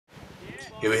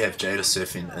Here we have Jayda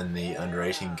surfing in the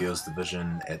under-18 girls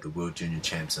division at the World Junior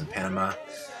Champs in Panama.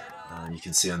 You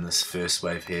can see on this first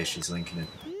wave here she's linking her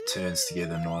turns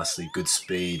together nicely, good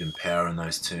speed and power in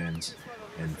those turns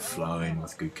and flowing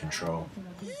with good control.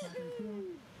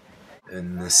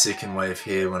 In the second wave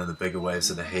here, one of the bigger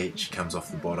waves of the heat, she comes off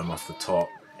the bottom, off the top,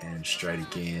 and straight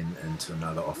again into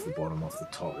another off the bottom, off the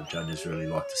top. The judges really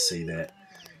like to see that,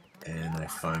 and a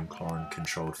foam climb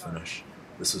controlled finish.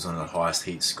 This was one of the highest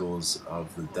heat scores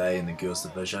of the day in the girls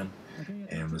division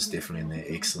and was definitely in their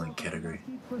excellent category.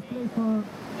 Jayda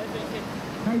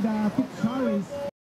Martin-fitzharris.